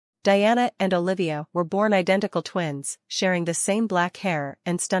Diana and Olivia were born identical twins, sharing the same black hair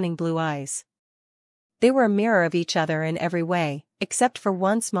and stunning blue eyes. They were a mirror of each other in every way, except for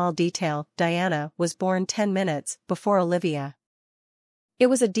one small detail: Diana was born 10 minutes before Olivia. It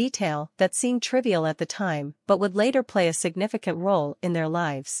was a detail that seemed trivial at the time but would later play a significant role in their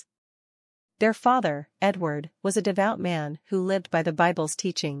lives. Their father, Edward, was a devout man who lived by the Bible's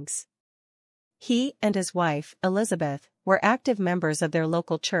teachings. He and his wife, Elizabeth, were active members of their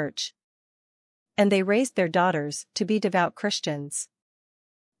local church. And they raised their daughters to be devout Christians.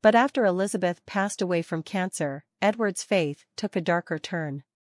 But after Elizabeth passed away from cancer, Edward's faith took a darker turn.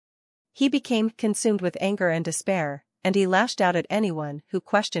 He became consumed with anger and despair, and he lashed out at anyone who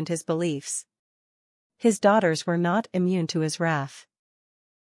questioned his beliefs. His daughters were not immune to his wrath.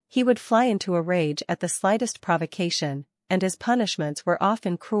 He would fly into a rage at the slightest provocation, and his punishments were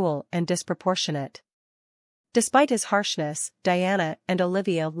often cruel and disproportionate. Despite his harshness, Diana and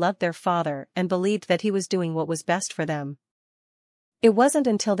Olivia loved their father and believed that he was doing what was best for them. It wasn't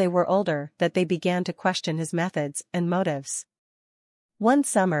until they were older that they began to question his methods and motives. One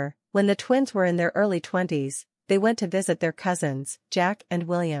summer, when the twins were in their early 20s, they went to visit their cousins, Jack and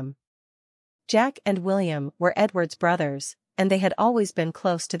William. Jack and William were Edward's brothers, and they had always been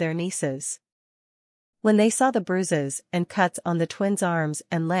close to their nieces. When they saw the bruises and cuts on the twins' arms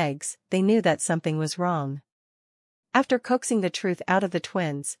and legs, they knew that something was wrong. After coaxing the truth out of the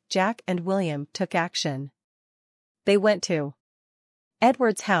twins, Jack and William took action. They went to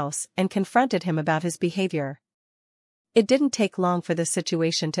Edward's house and confronted him about his behavior. It didn't take long for the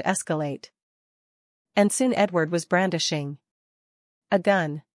situation to escalate. And soon Edward was brandishing a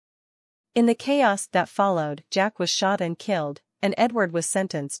gun. In the chaos that followed, Jack was shot and killed, and Edward was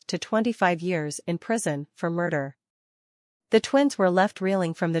sentenced to 25 years in prison for murder. The twins were left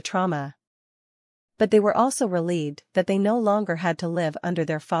reeling from the trauma. But they were also relieved that they no longer had to live under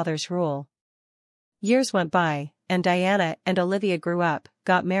their father's rule. Years went by, and Diana and Olivia grew up,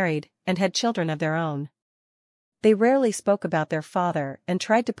 got married, and had children of their own. They rarely spoke about their father and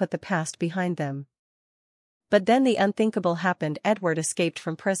tried to put the past behind them. But then the unthinkable happened: Edward escaped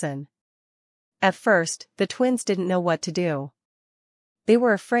from prison. At first, the twins didn't know what to do. They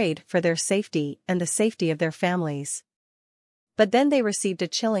were afraid for their safety and the safety of their families. But then they received a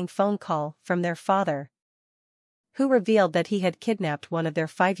chilling phone call from their father, who revealed that he had kidnapped one of their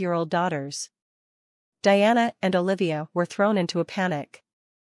 5-year-old daughters. Diana and Olivia were thrown into a panic.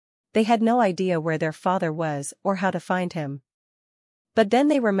 They had no idea where their father was or how to find him. But then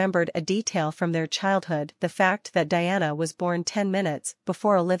they remembered a detail from their childhood: the fact that Diana was born 10 minutes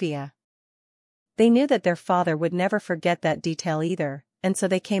before Olivia. They knew that their father would never forget that detail either, and so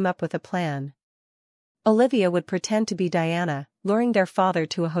they came up with a plan. Olivia would pretend to be Diana, luring their father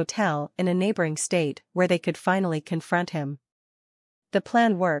to a hotel in a neighboring state where they could finally confront him. The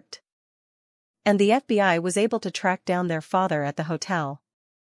plan worked. And the FBI was able to track down their father at the hotel.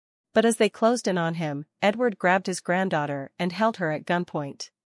 But as they closed in on him, Edward grabbed his granddaughter and held her at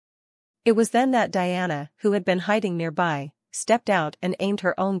gunpoint. It was then that Diana, who had been hiding nearby, stepped out and aimed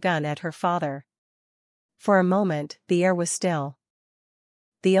her own gun at her father. For a moment, the air was still.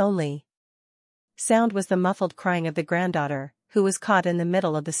 The only sound was the muffled crying of the granddaughter, who was caught in the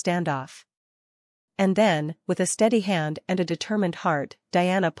middle of the standoff. And then, with a steady hand and a determined heart,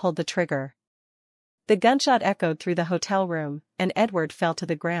 Diana pulled the trigger. The gunshot echoed through the hotel room, and Edward fell to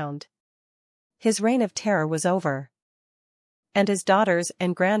the ground. His reign of terror was over. And his daughters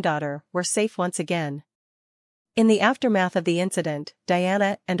and granddaughter were safe once again. In the aftermath of the incident,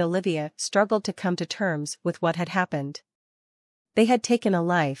 Diana and Olivia struggled to come to terms with what had happened. They had taken a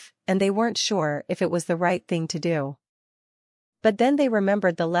life, and they weren't sure if it was the right thing to do. But then they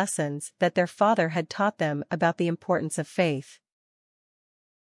remembered the lessons that their father had taught them about the importance of faith.